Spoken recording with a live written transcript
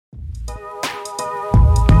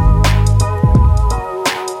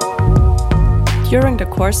During the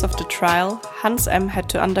course of the trial, Hans M. had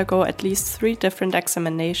to undergo at least 3 different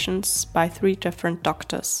examinations by 3 different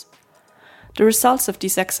doctors. The results of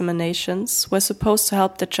these examinations were supposed to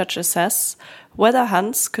help the judge assess whether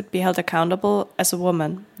Hans could be held accountable as a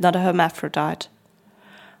woman, not a hermaphrodite.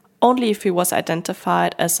 Only if he was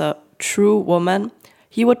identified as a true woman,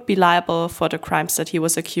 he would be liable for the crimes that he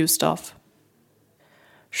was accused of.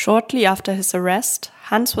 Shortly after his arrest,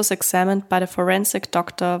 Hans was examined by the forensic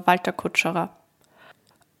doctor Walter Kutscherer.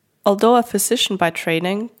 Although a physician by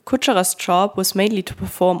training, Kutschera's job was mainly to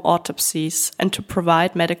perform autopsies and to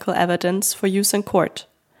provide medical evidence for use in court.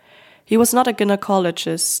 He was not a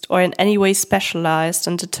gynecologist or in any way specialized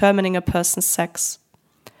in determining a person's sex.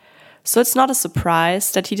 So it's not a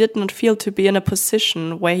surprise that he did not feel to be in a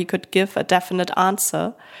position where he could give a definite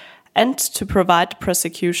answer and to provide the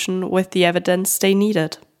prosecution with the evidence they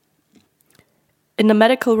needed. In the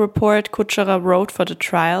medical report Kutscherer wrote for the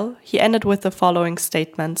trial, he ended with the following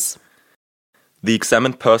statements. The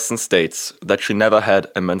examined person states that she never had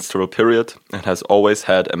a menstrual period and has always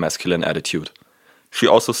had a masculine attitude. She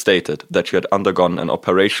also stated that she had undergone an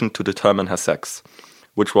operation to determine her sex,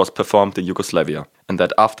 which was performed in Yugoslavia, and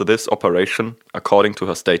that after this operation, according to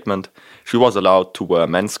her statement, she was allowed to wear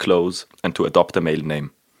men's clothes and to adopt a male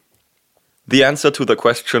name. The answer to the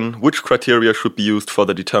question which criteria should be used for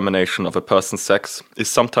the determination of a person's sex is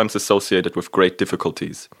sometimes associated with great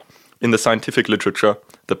difficulties. In the scientific literature,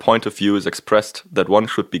 the point of view is expressed that one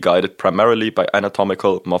should be guided primarily by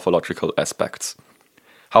anatomical, morphological aspects.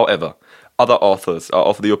 However, other authors are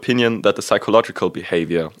of the opinion that the psychological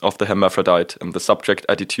behavior of the hermaphrodite and the subject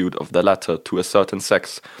attitude of the latter to a certain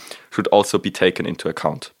sex should also be taken into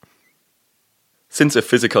account. Since a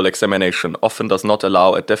physical examination often does not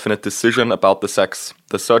allow a definite decision about the sex,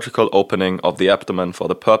 the surgical opening of the abdomen for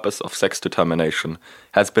the purpose of sex determination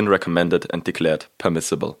has been recommended and declared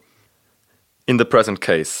permissible. In the present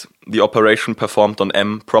case, the operation performed on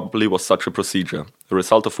M probably was such a procedure, the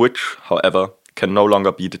result of which, however, can no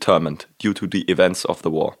longer be determined due to the events of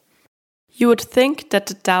the war. You would think that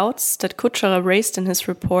the doubts that Kutscherer raised in his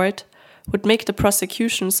report would make the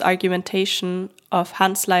prosecution's argumentation of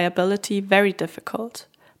Hans' liability very difficult,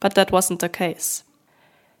 but that wasn't the case.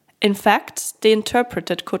 In fact, they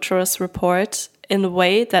interpreted Kutcherer's report in a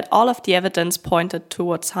way that all of the evidence pointed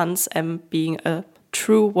towards Hans M. being a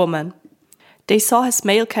true woman. They saw his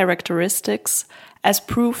male characteristics as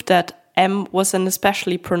proof that M was an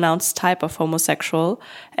especially pronounced type of homosexual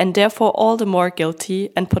and therefore all the more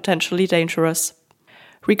guilty and potentially dangerous.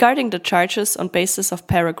 Regarding the charges on basis of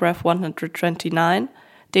paragraph 129,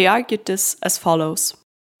 they argued this as follows.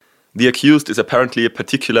 The accused is apparently a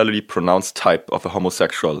particularly pronounced type of a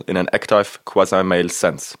homosexual in an active, quasi-male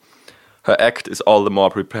sense. Her act is all the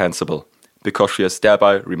more reprehensible, because she has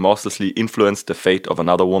thereby remorselessly influenced the fate of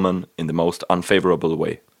another woman in the most unfavorable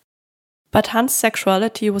way. But Hans'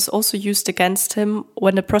 sexuality was also used against him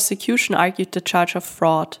when the prosecution argued the charge of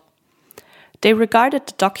fraud. They regarded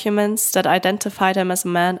the documents that identified him as a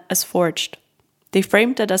man as forged. They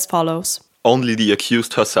framed it as follows. Only the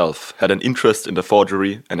accused herself had an interest in the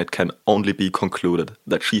forgery, and it can only be concluded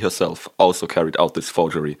that she herself also carried out this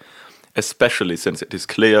forgery, especially since it is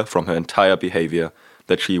clear from her entire behavior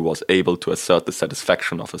that she was able to assert the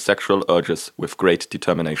satisfaction of her sexual urges with great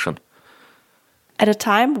determination. At a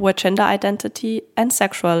time where gender identity and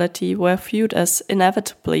sexuality were viewed as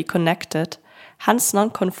inevitably connected, Hans'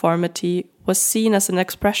 nonconformity was seen as an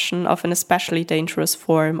expression of an especially dangerous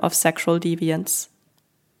form of sexual deviance.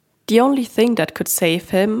 The only thing that could save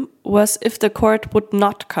him was if the court would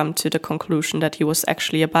not come to the conclusion that he was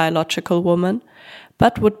actually a biological woman,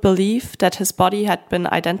 but would believe that his body had been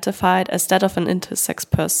identified as that of an intersex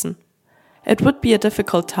person. It would be a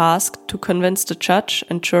difficult task to convince the judge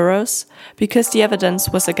and jurors because the evidence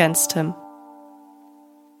was against him.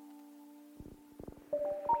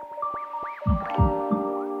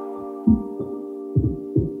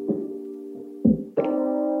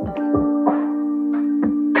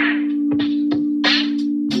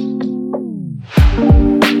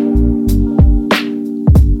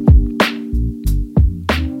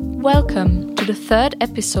 Welcome to the 3rd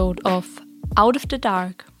episode of Out of the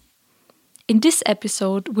Dark. In this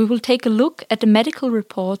episode, we will take a look at the medical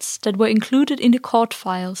reports that were included in the court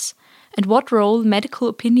files and what role medical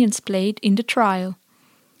opinions played in the trial.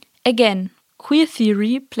 Again, queer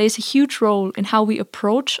theory plays a huge role in how we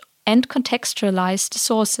approach and contextualize the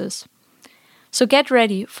sources. So get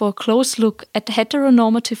ready for a close look at the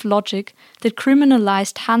heteronormative logic that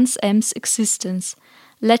criminalized Hans M.'s existence,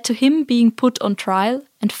 led to him being put on trial,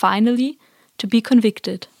 and finally, to be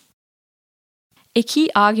convicted. A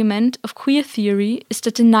key argument of queer theory is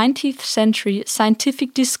that the 19th century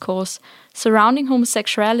scientific discourse surrounding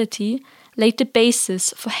homosexuality laid the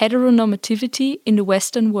basis for heteronormativity in the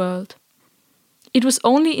Western world. It was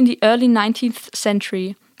only in the early 19th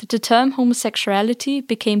century that the term homosexuality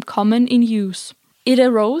became common in use. It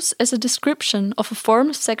arose as a description of a form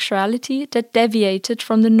of sexuality that deviated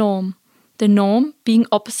from the norm being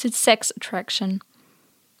opposite sex attraction.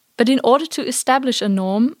 But in order to establish a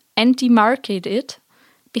norm and demarcate it,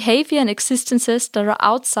 behavior and existences that are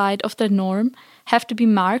outside of the norm have to be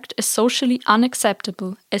marked as socially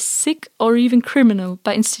unacceptable, as sick or even criminal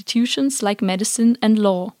by institutions like medicine and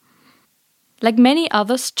law. Like many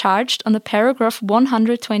others charged under paragraph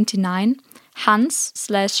 129,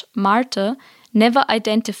 Hans/Martha never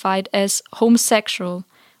identified as homosexual,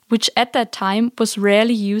 which at that time was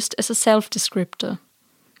rarely used as a self-descriptor.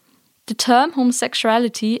 The term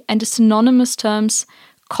homosexuality and the synonymous terms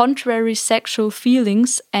contrary sexual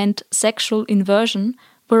feelings and sexual inversion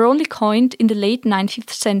were only coined in the late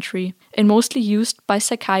 19th century and mostly used by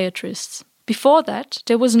psychiatrists. Before that,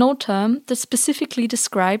 there was no term that specifically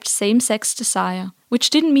described same-sex desire, which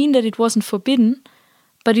didn't mean that it wasn't forbidden,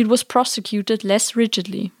 but it was prosecuted less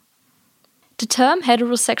rigidly. The term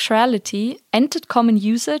heterosexuality entered common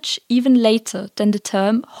usage even later than the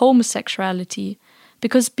term homosexuality,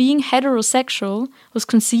 because being heterosexual was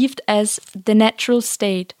conceived as the natural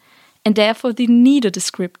state, and therefore didn't need a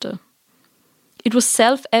descriptor. It was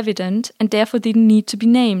self-evident and therefore didn't need to be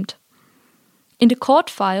named. In the court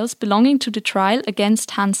files belonging to the trial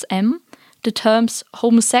against Hans M., the terms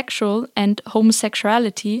homosexual and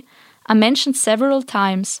homosexuality are mentioned several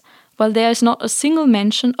times, while there is not a single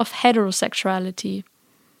mention of heterosexuality.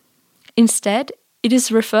 Instead, it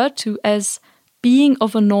is referred to as being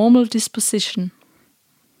of a normal disposition.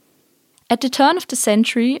 At the turn of the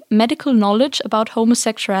century, medical knowledge about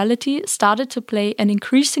homosexuality started to play an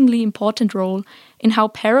increasingly important role in how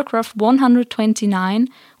paragraph 129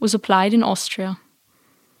 was applied in Austria.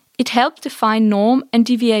 It helped define norm and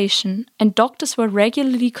deviation, and doctors were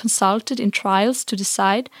regularly consulted in trials to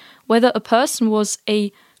decide whether a person was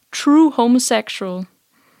a true homosexual.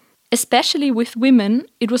 Especially with women,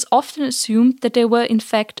 it was often assumed that they were in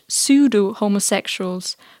fact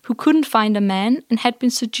pseudo-homosexuals who couldn't find a man and had been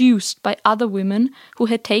seduced by other women who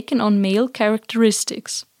had taken on male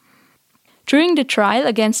characteristics. During the trial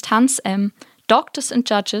against Hans M., doctors and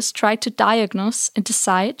judges tried to diagnose and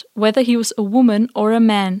decide whether he was a woman or a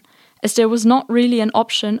man, as there was not really an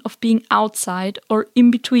option of being outside or in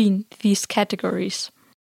between these categories.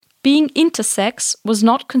 Being intersex was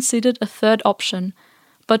not considered a third option,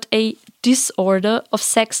 but a disorder of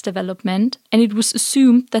sex development, and it was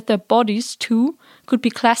assumed that their bodies, too, could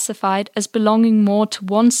be classified as belonging more to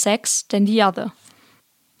one sex than the other.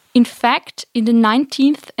 In fact, in the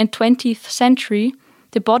 19th and 20th century,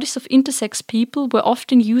 the bodies of intersex people were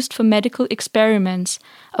often used for medical experiments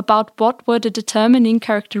about what were the determining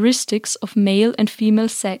characteristics of male and female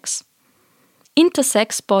sex.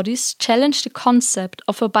 Intersex bodies challenged the concept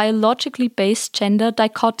of a biologically based gender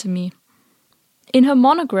dichotomy. In her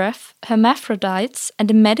monograph, Hermaphrodites and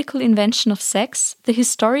the Medical Invention of Sex, the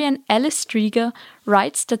historian Alice Strieger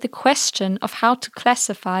writes that the question of how to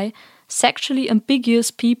classify sexually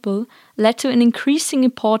ambiguous people led to an increasing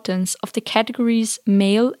importance of the categories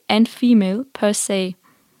male and female per se.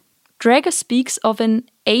 Draeger speaks of an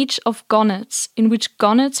age of gonads, in which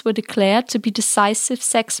gonads were declared to be decisive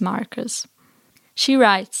sex markers. She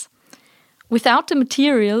writes, "Without the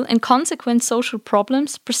material and consequent social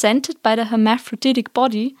problems presented by the hermaphroditic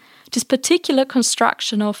body, this particular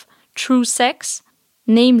construction of true sex,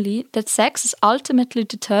 namely that sex is ultimately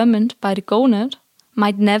determined by the gonad,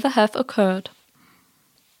 might never have occurred."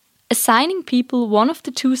 Assigning people one of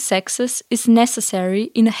the two sexes is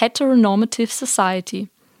necessary in a heteronormative society.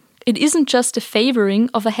 It isn't just a favoring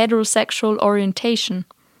of a heterosexual orientation.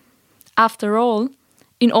 After all,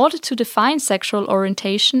 in order to define sexual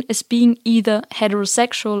orientation as being either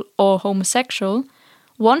heterosexual or homosexual,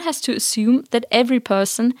 one has to assume that every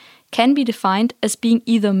person can be defined as being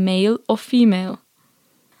either male or female.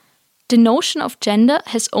 The notion of gender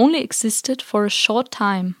has only existed for a short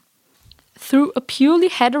time. Through a purely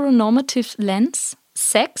heteronormative lens,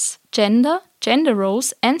 sex, gender, gender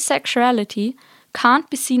roles, and sexuality can't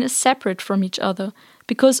be seen as separate from each other,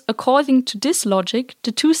 because according to this logic,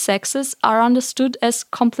 the two sexes are understood as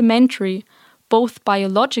complementary, both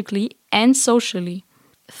biologically and socially.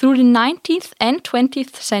 Through the 19th and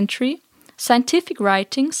 20th century, scientific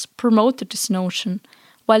writings promoted this notion,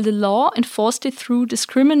 while the law enforced it through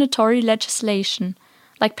discriminatory legislation,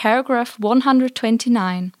 like paragraph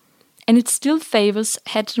 129, and it still favors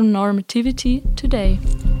heteronormativity today.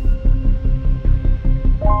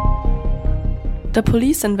 The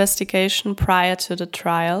police investigation prior to the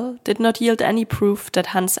trial did not yield any proof that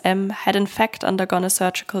Hans M. had in fact undergone a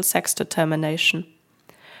surgical sex determination.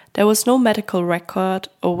 There was no medical record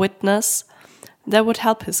or witness that would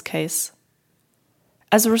help his case.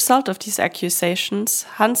 As a result of these accusations,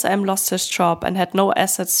 Hans M. lost his job and had no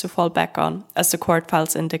assets to fall back on, as the court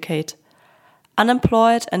files indicate.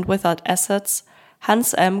 Unemployed and without assets,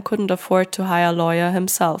 Hans M. couldn't afford to hire a lawyer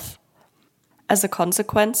himself. As a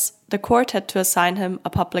consequence, the court had to assign him a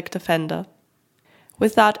public defender.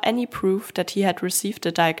 Without any proof that he had received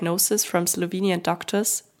a diagnosis from Slovenian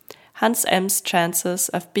doctors, Hans M.'s chances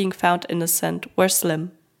of being found innocent were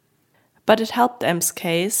slim. But it helped M.'s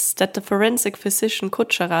case that the forensic physician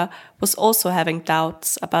Kučera was also having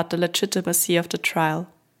doubts about the legitimacy of the trial.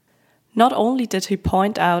 Not only did he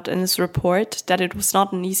point out in his report that it was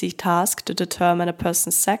not an easy task to determine a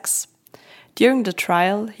person's sex, during the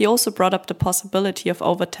trial he also brought up the possibility of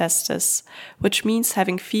overtestis, which means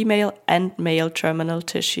having female and male germinal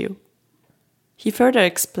tissue. He further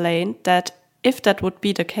explained that if that would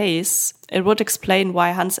be the case, it would explain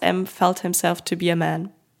why Hans M. felt himself to be a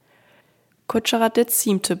man. Kučera did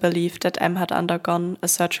seem to believe that M had undergone a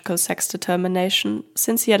surgical sex determination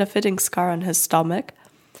since he had a fitting scar on his stomach,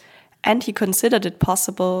 and he considered it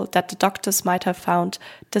possible that the doctors might have found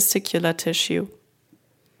testicular tissue.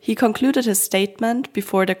 He concluded his statement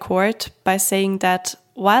before the court by saying that,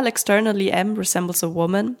 while externally M resembles a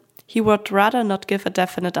woman, he would rather not give a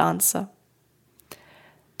definite answer.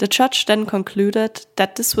 The judge then concluded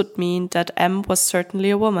that this would mean that M was certainly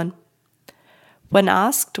a woman. When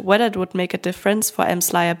asked whether it would make a difference for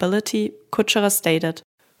M's liability, Kučera stated,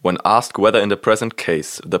 When asked whether in the present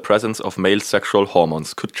case the presence of male sexual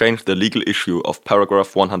hormones could change the legal issue of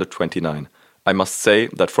paragraph 129, I must say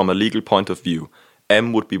that from a legal point of view,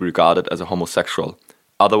 M would be regarded as a homosexual.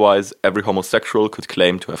 Otherwise, every homosexual could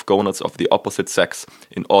claim to have gonads of the opposite sex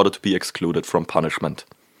in order to be excluded from punishment.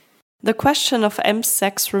 The question of M's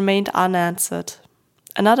sex remained unanswered.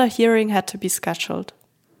 Another hearing had to be scheduled.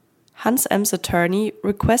 Hans M.'s attorney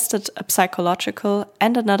requested a psychological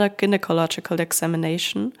and another gynecological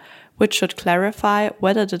examination, which should clarify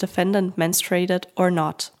whether the defendant menstruated or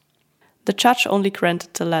not. The judge only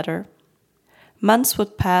granted the latter. Months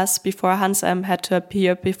would pass before Hans M. had to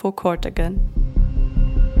appear before court again.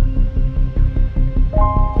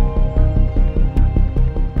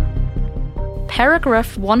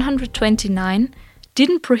 Paragraph 129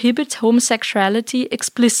 didn't prohibit homosexuality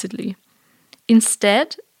explicitly.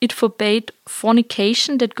 Instead, it forbade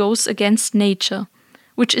fornication that goes against nature,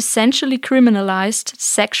 which essentially criminalized the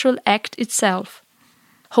sexual act itself.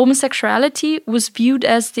 Homosexuality was viewed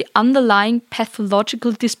as the underlying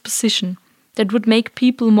pathological disposition that would make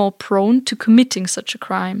people more prone to committing such a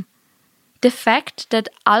crime. The fact that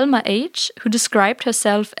Alma H., who described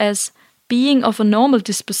herself as being of a normal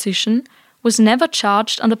disposition, was never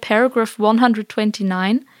charged under paragraph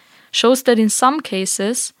 129 shows that in some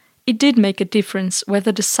cases it did make a difference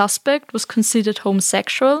whether the suspect was considered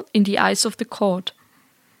homosexual in the eyes of the court.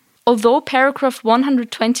 Although paragraph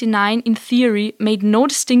 129 in theory made no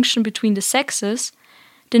distinction between the sexes,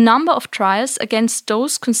 the number of trials against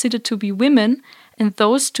those considered to be women and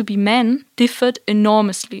those to be men differed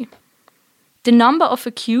enormously. The number of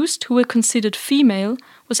accused who were considered female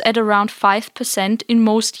was at around 5% in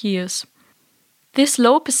most years. This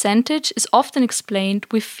low percentage is often explained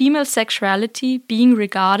with female sexuality being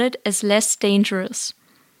regarded as less dangerous.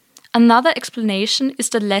 Another explanation is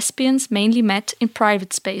that lesbians mainly met in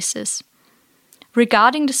private spaces.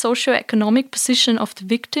 Regarding the socio-economic position of the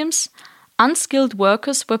victims, unskilled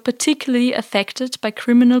workers were particularly affected by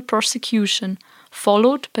criminal prosecution,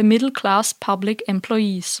 followed by middle-class public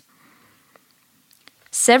employees.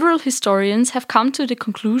 Several historians have come to the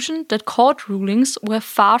conclusion that court rulings were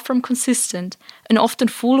far from consistent and often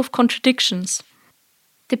full of contradictions.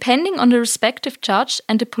 Depending on the respective judge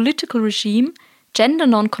and the political regime, gender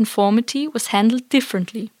nonconformity was handled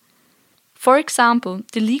differently. For example,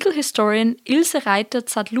 the legal historian Ilse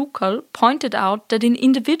Reiter-Zadlukal pointed out that in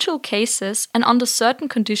individual cases and under certain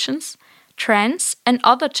conditions, trans and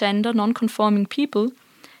other gender nonconforming people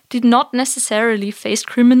did not necessarily face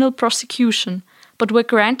criminal prosecution, but were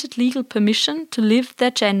granted legal permission to live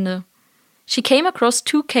their gender. She came across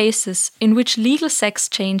 2 cases in which legal sex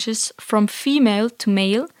changes from female to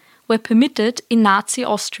male were permitted in Nazi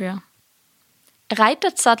Austria.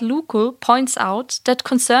 Reiter-Zadlukal points out that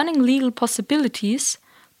concerning legal possibilities,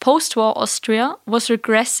 post-war Austria was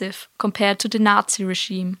regressive compared to the Nazi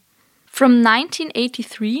regime. From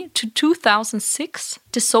 1983 to 2006,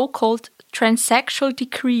 the so-called transsexual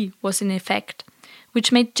decree was in effect,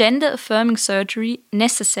 which made gender-affirming surgery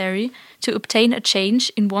necessary to obtain a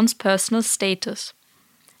change in one's personal status.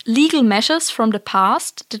 Legal measures from the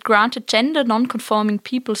past that granted gender non-conforming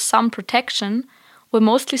people some protection were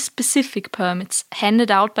mostly specific permits handed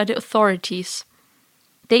out by the authorities.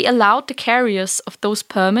 They allowed the carriers of those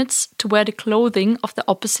permits to wear the clothing of the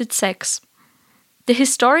opposite sex. The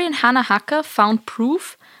historian Hannah Hacker found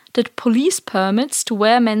proof that police permits to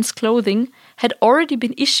wear men's clothing had already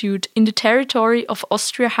been issued in the territory of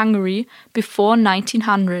Austria-Hungary before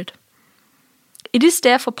 1900. It is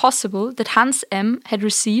therefore possible that Hans M. had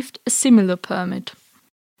received a similar permit.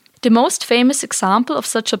 The most famous example of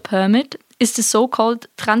such a permit is the so-called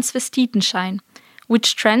Transvestitenschein,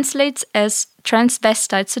 which translates as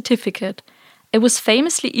transvestite certificate. It was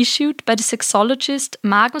famously issued by the sexologist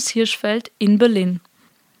Magnus Hirschfeld in Berlin.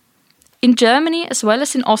 In Germany as well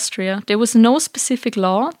as in Austria, there was no specific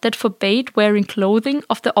law that forbade wearing clothing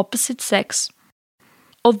of the opposite sex.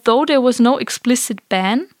 Although there was no explicit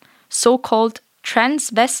ban, so-called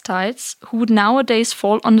transvestites, who would nowadays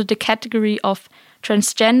fall under the category of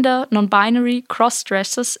transgender, non-binary,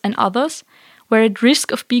 cross-dressers and others, were at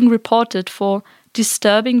risk of being reported for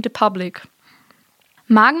disturbing the public.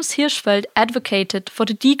 Magnus Hirschfeld advocated for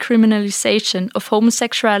the decriminalization of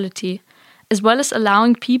homosexuality, as well as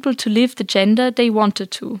allowing people to live the gender they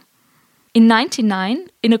wanted to. In 1999,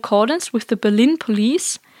 in accordance with the Berlin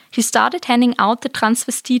police, he started handing out the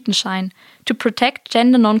Transvestitenschein to protect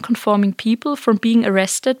gender non-conforming people from being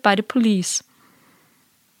arrested by the police.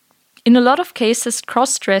 In a lot of cases,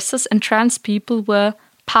 cross-dressers and trans people were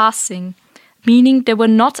passing, meaning they were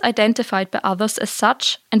not identified by others as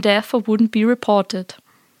such and therefore wouldn't be reported.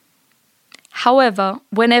 However,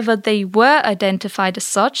 whenever they were identified as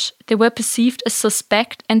such, they were perceived as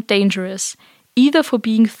suspect and dangerous, either for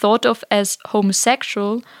being thought of as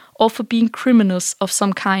homosexual or for being criminals of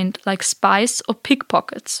some kind, like spies or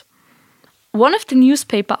pickpockets. One of the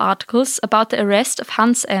newspaper articles about the arrest of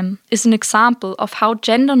Hans M. is an example of how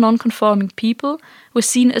gender non-conforming people were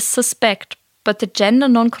seen as suspect, but the gender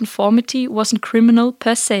non-conformity wasn't criminal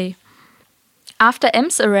per se. After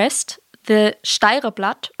M's arrest, the Steyrer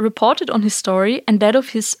Blatt reported on his story and that of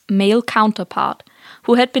his male counterpart,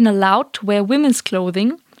 who had been allowed to wear women's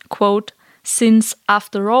clothing, quote, since,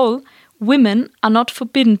 after all, women are not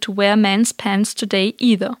forbidden to wear men's pants today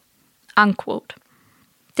either, unquote.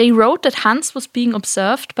 They wrote that Hans was being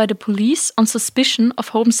observed by the police on suspicion of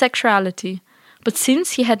homosexuality, but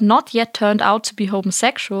since he had not yet turned out to be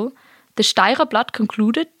homosexual, the Steyrer Blatt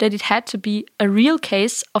concluded that it had to be a real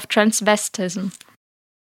case of transvestism.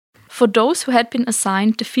 For those who had been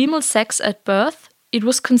assigned the female sex at birth, it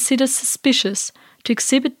was considered suspicious to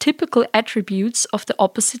exhibit typical attributes of the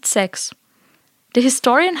opposite sex. The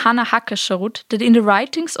historian Hannah Hacker showed that in the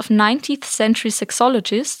writings of 19th century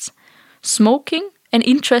sexologists, smoking, an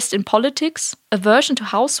interest in politics, aversion to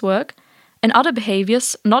housework, and other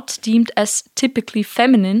behaviors not deemed as typically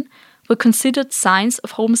feminine were considered signs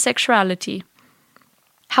of homosexuality.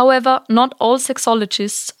 However, not all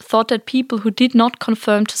sexologists thought that people who did not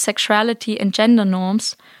conform to sexuality and gender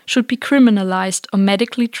norms should be criminalized or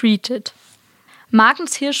medically treated.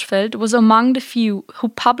 Magnus Hirschfeld was among the few who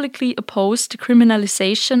publicly opposed the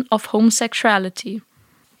criminalization of homosexuality.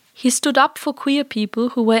 He stood up for queer people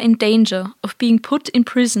who were in danger of being put in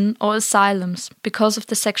prison or asylums because of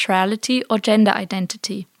their sexuality or gender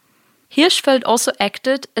identity. Hirschfeld also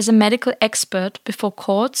acted as a medical expert before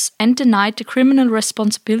courts and denied the criminal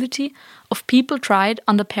responsibility of people tried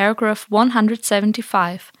under paragraph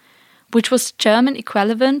 175, which was the German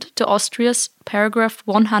equivalent to Austria's paragraph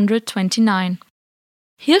 129.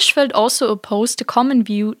 Hirschfeld also opposed the common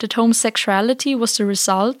view that homosexuality was the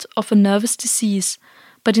result of a nervous disease,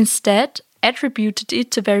 but instead attributed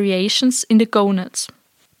it to variations in the gonads.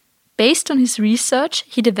 Based on his research,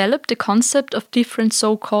 he developed the concept of different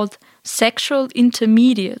so-called sexual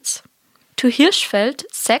intermediates. To Hirschfeld,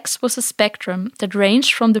 sex was a spectrum that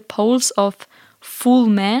ranged from the poles of full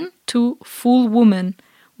man to full woman,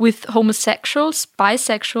 with homosexuals,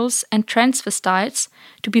 bisexuals, and transvestites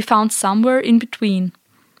to be found somewhere in between.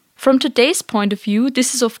 From today's point of view,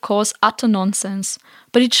 this is of course utter nonsense,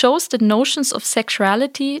 but it shows that notions of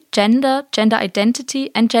sexuality, gender, gender identity,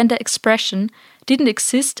 and gender expression didn't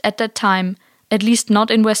exist at that time, at least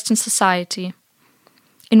not in Western society.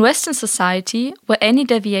 In Western society, where any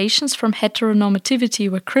deviations from heteronormativity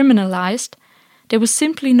were criminalized, there was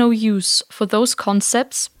simply no use for those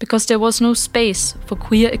concepts because there was no space for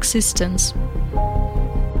queer existence.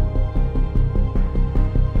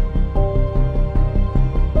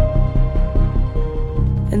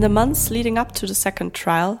 In the months leading up to the second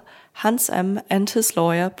trial, Hans M. and his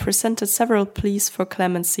lawyer presented several pleas for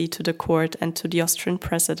clemency to the court and to the Austrian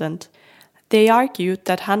president. They argued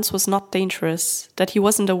that Hans was not dangerous, that he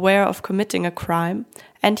wasn't aware of committing a crime,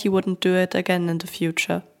 and he wouldn't do it again in the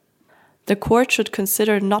future. The court should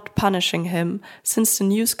consider not punishing him, since the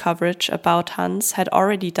news coverage about Hans had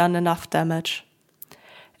already done enough damage.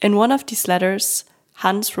 In one of these letters,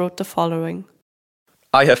 Hans wrote the following: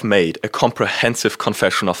 I have made a comprehensive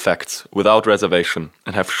confession of facts without reservation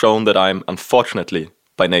and have shown that I am, unfortunately,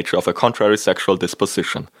 by nature of a contrary sexual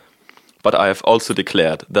disposition. But I have also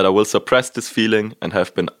declared that I will suppress this feeling and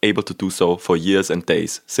have been able to do so for years and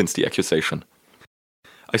days since the accusation.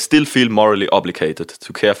 I still feel morally obligated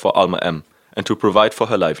to care for Alma M. and to provide for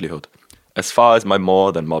her livelihood, as far as my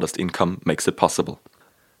more than modest income makes it possible.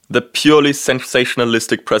 The purely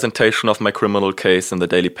sensationalistic presentation of my criminal case in the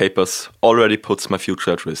daily papers already puts my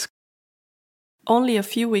future at risk. Only a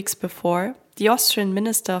few weeks before, the Austrian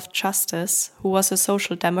Minister of Justice, who was a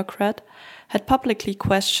Social Democrat, had publicly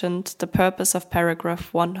questioned the purpose of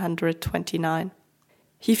paragraph 129.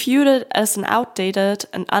 He viewed it as an outdated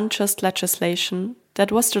and unjust legislation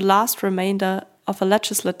that was the last remainder of a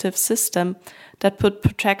legislative system that put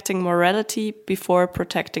protecting morality before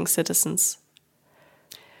protecting citizens.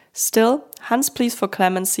 Still, Hans' pleas for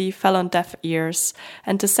clemency fell on deaf ears,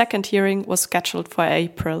 and the second hearing was scheduled for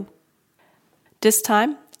April. This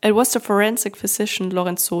time, it was the forensic physician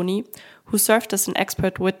Lorenzoni who served as an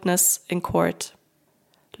expert witness in court.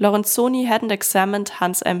 Lorenzoni hadn't examined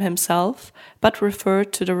Hans M. himself, but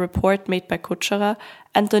referred to the report made by Kutscherer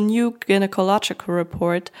and the new gynecological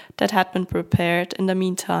report that had been prepared in the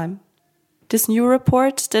meantime. This new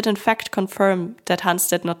report did in fact confirm that Hans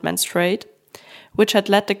did not menstruate, which had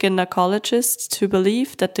led the gynecologists to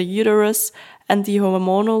believe that the uterus and the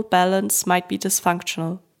hormonal balance might be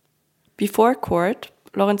dysfunctional. Before court,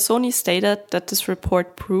 Lorenzoni stated that this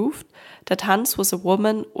report proved that Hans was a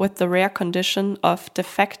woman with the rare condition of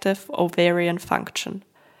defective ovarian function.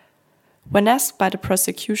 When asked by the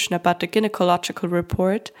prosecution about the gynecological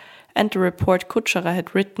report and the report Kutscherer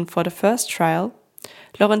had written for the first trial,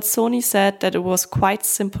 Lorenzoni said that it was quite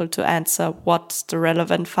simple to answer what the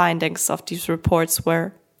relevant findings of these reports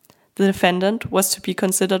were. The defendant was to be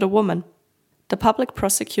considered a woman. The public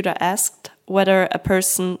prosecutor asked whether a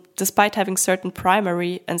person, despite having certain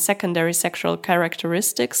primary and secondary sexual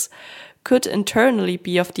characteristics, could internally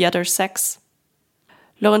be of the other sex.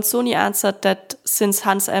 Lorenzoni answered that since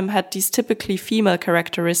Hans M. had these typically female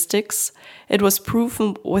characteristics, it was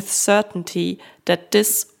proven with certainty that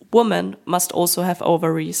this woman must also have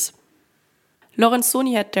ovaries.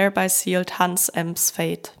 Lorenzoni had thereby sealed Hans M.'s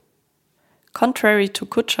fate. Contrary to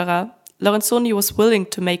Kutscherer, Lorenzoni was willing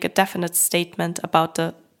to make a definite statement about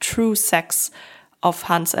the true sex of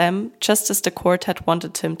Hans M., just as the court had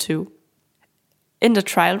wanted him to. In the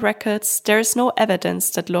trial records, there is no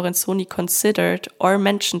evidence that Lorenzoni considered or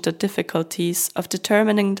mentioned the difficulties of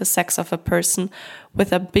determining the sex of a person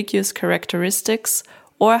with ambiguous characteristics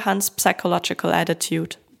or Hans' psychological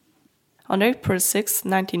attitude. On April 6,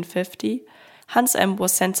 1950, Hans M.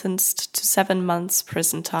 was sentenced to 7 months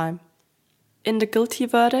prison time. In the guilty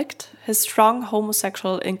verdict, his strong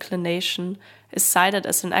homosexual inclination is cited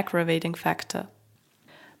as an aggravating factor.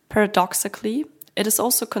 Paradoxically, it is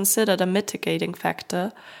also considered a mitigating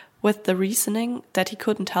factor, with the reasoning that he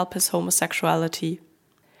couldn't help his homosexuality.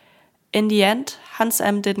 In the end, Hans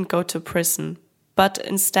M. didn't go to prison, but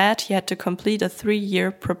instead he had to complete a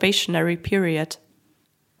 3-year probationary period.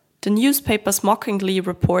 The newspapers mockingly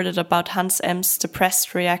reported about Hans M.'s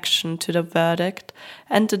depressed reaction to the verdict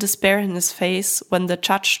and the despair in his face when the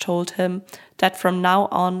judge told him that from now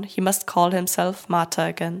on he must call himself Martha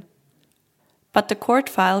again. But the court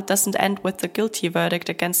file doesn't end with the guilty verdict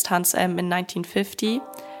against Hans M. in 1950,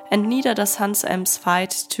 and neither does Hans M.'s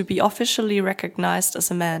fight to be officially recognized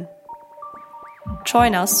as a man.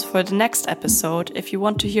 Join us for the next episode if you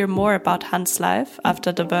want to hear more about Hans' life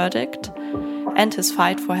after the verdict and his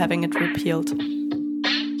fight for having it repealed.